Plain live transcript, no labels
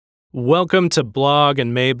Welcome to Blog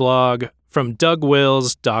and Mablog from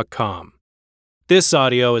DougWills.com. This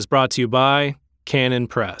audio is brought to you by Canon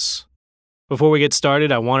Press. Before we get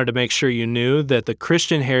started, I wanted to make sure you knew that the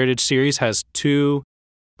Christian Heritage series has two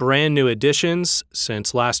brand new editions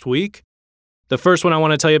since last week. The first one I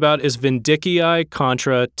want to tell you about is Vindicii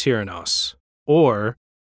contra Tyrannos, or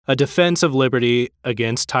A Defense of Liberty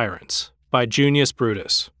Against Tyrants, by Junius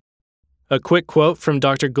Brutus. A quick quote from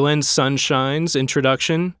Dr. Glenn Sunshine's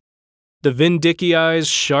introduction: "The Vindicii's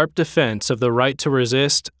sharp defense of the right to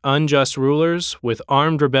resist unjust rulers with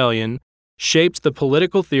armed rebellion shaped the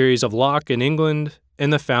political theories of Locke in England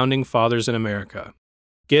and the Founding Fathers in America."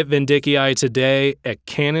 Get Vindicii today at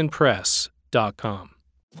canonpress.com.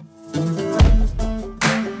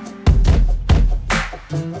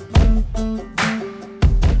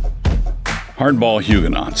 Hardball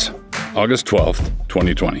Huguenots, August 12th,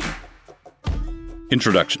 2020.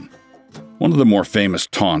 Introduction. One of the more famous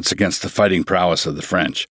taunts against the fighting prowess of the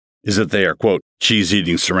French is that they are, quote,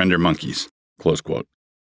 cheese-eating surrender monkeys, close quote.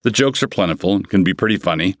 The jokes are plentiful and can be pretty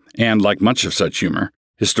funny, and, like much of such humor,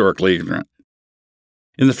 historically ignorant.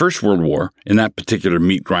 In the First World War, in that particular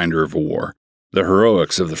meat grinder of a war, the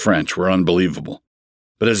heroics of the French were unbelievable.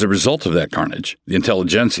 But as a result of that carnage, the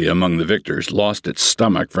intelligentsia among the victors lost its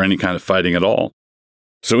stomach for any kind of fighting at all.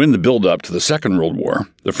 So in the build-up to the Second World War,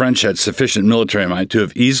 the French had sufficient military might to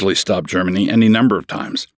have easily stopped Germany any number of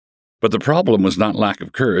times. But the problem was not lack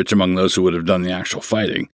of courage among those who would have done the actual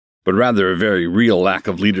fighting, but rather a very real lack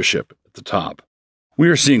of leadership at the top. We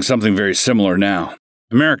are seeing something very similar now.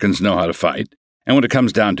 Americans know how to fight, and when it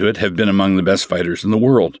comes down to it, have been among the best fighters in the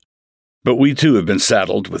world. But we too have been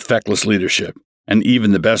saddled with feckless leadership, and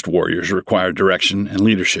even the best warriors require direction and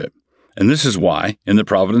leadership. And this is why, in the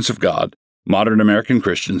providence of God, modern American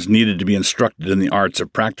Christians needed to be instructed in the arts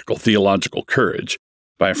of practical theological courage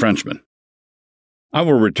by a Frenchman. I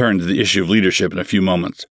will return to the issue of leadership in a few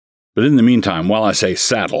moments, but in the meantime, while I say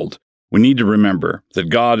saddled, we need to remember that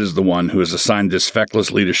God is the one who has assigned this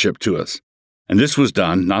feckless leadership to us, and this was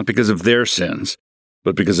done not because of their sins,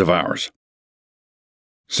 but because of ours.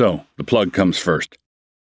 So, the plug comes first.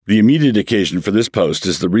 The immediate occasion for this post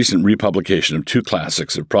is the recent republication of two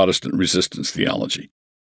classics of Protestant resistance theology.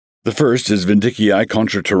 The first is Vindicii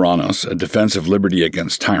contra Tyrannos, A Defense of Liberty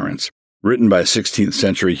Against Tyrants, written by a 16th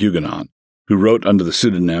century Huguenot, who wrote under the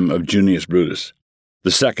pseudonym of Junius Brutus.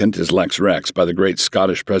 The second is Lex Rex by the great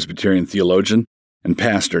Scottish Presbyterian theologian and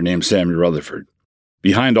pastor named Samuel Rutherford.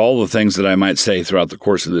 Behind all the things that I might say throughout the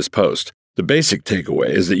course of this post, the basic takeaway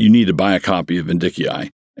is that you need to buy a copy of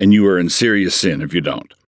Vindicii, and you are in serious sin if you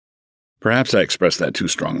don't. Perhaps I expressed that too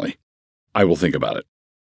strongly. I will think about it.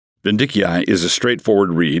 Vindicii is a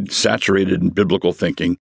straightforward read, saturated in biblical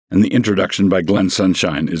thinking, and the introduction by Glenn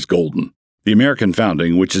Sunshine is golden. The American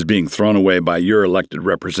founding, which is being thrown away by your elected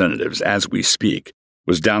representatives as we speak,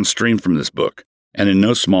 was downstream from this book, and in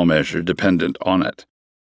no small measure dependent on it.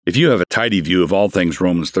 If you have a tidy view of all things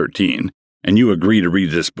Romans 13, and you agree to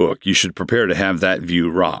read this book, you should prepare to have that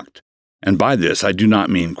view rocked. And by this, I do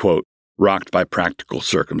not mean, quote, rocked by practical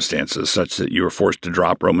circumstances such that you are forced to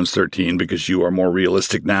drop Romans 13 because you are more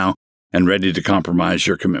realistic now and ready to compromise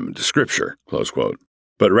your commitment to Scripture, close quote.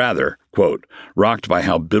 But rather, quote, rocked by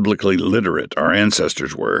how biblically literate our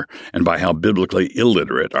ancestors were and by how biblically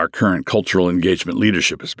illiterate our current cultural engagement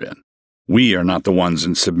leadership has been. We are not the ones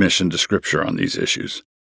in submission to Scripture on these issues.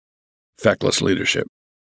 Feckless leadership.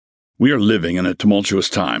 We are living in a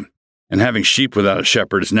tumultuous time, and having sheep without a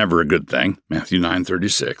shepherd is never a good thing, Matthew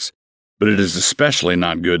 9:36. But it is especially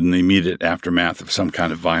not good in the immediate aftermath of some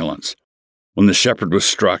kind of violence. When the shepherd was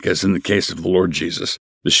struck, as in the case of the Lord Jesus,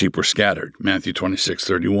 the sheep were scattered, Matthew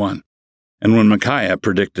 26:31. And when Micaiah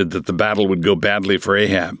predicted that the battle would go badly for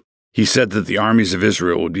Ahab, he said that the armies of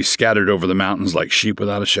Israel would be scattered over the mountains like sheep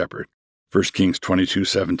without a shepherd, 1 Kings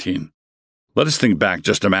 22:17. Let us think back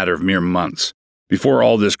just a matter of mere months. Before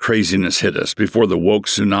all this craziness hit us, before the woke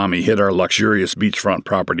tsunami hit our luxurious beachfront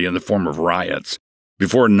property in the form of riots,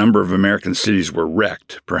 before a number of American cities were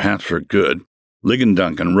wrecked, perhaps for good, Ligon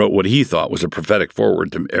Duncan wrote what he thought was a prophetic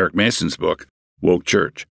foreword to Eric Mason's book, Woke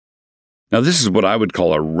Church. Now this is what I would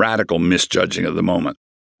call a radical misjudging of the moment,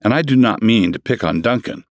 and I do not mean to pick on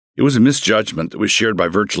Duncan. It was a misjudgment that was shared by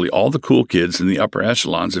virtually all the cool kids in the upper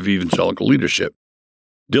echelons of evangelical leadership.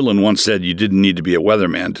 Dylan once said you didn't need to be a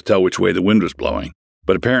weatherman to tell which way the wind was blowing,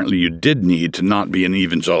 but apparently you did need to not be in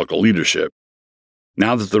evangelical leadership.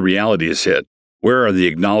 Now that the reality is hit, where are the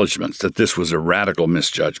acknowledgments that this was a radical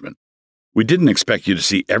misjudgment? We didn't expect you to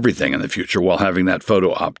see everything in the future while having that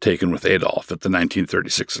photo op taken with Adolf at the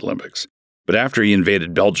 1936 Olympics. But after he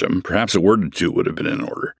invaded Belgium, perhaps a word or two would have been in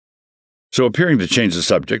order. So appearing to change the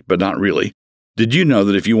subject, but not really, Did you know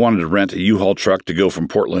that if you wanted to rent a U-Haul truck to go from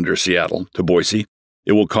Portland or Seattle to Boise,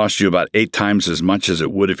 it will cost you about 8 times as much as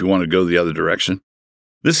it would if you want to go the other direction?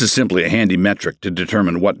 This is simply a handy metric to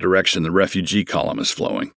determine what direction the refugee column is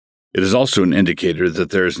flowing. It is also an indicator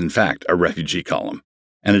that there is in fact a refugee column.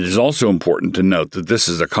 And it is also important to note that this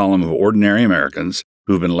is a column of ordinary Americans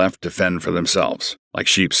who have been left to fend for themselves, like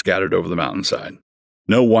sheep scattered over the mountainside.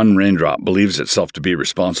 No one raindrop believes itself to be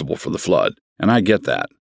responsible for the flood, and I get that.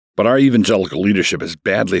 But our evangelical leadership has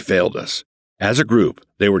badly failed us. As a group,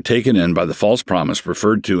 they were taken in by the false promise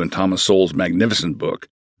referred to in Thomas Sowell's magnificent book,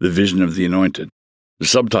 The Vision of the Anointed. The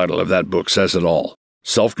subtitle of that book says it all: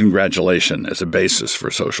 Self-Congratulation as a Basis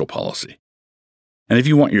for Social Policy. And if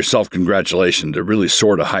you want your self-congratulation to really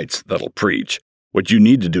soar to heights that'll preach, what you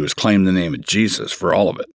need to do is claim the name of Jesus for all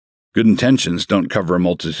of it. Good intentions don't cover a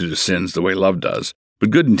multitude of sins the way love does,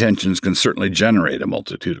 but good intentions can certainly generate a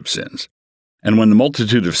multitude of sins. And when the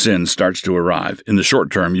multitude of sins starts to arrive, in the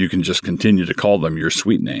short term you can just continue to call them your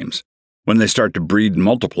sweet names. When they start to breed and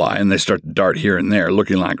multiply and they start to dart here and there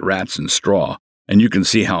looking like rats in straw, and you can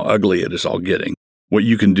see how ugly it is all getting, what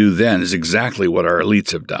you can do then is exactly what our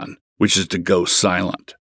elites have done, which is to go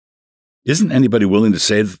silent. Isn't anybody willing to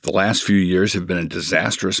say that the last few years have been a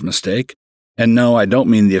disastrous mistake? And no, I don't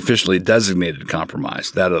mean the officially designated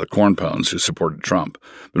compromise, that of the cornpones who supported Trump,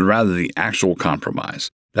 but rather the actual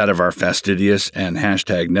compromise, that of our fastidious and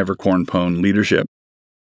 #nevercornpone leadership.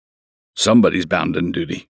 Somebody's bounden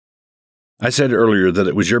duty. I said earlier that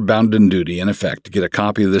it was your bounden duty, in effect, to get a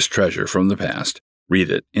copy of this treasure from the past, read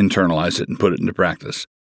it, internalize it, and put it into practice.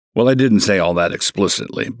 Well, I didn't say all that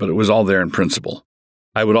explicitly, but it was all there in principle.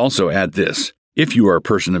 I would also add this: if you are a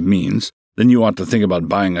person of means, then you ought to think about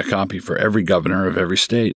buying a copy for every governor of every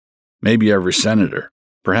state, maybe every senator,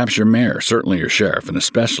 perhaps your mayor, certainly your sheriff, and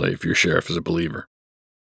especially if your sheriff is a believer.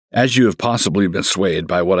 As you have possibly been swayed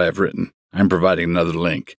by what I have written, I'm providing another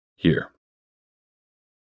link here.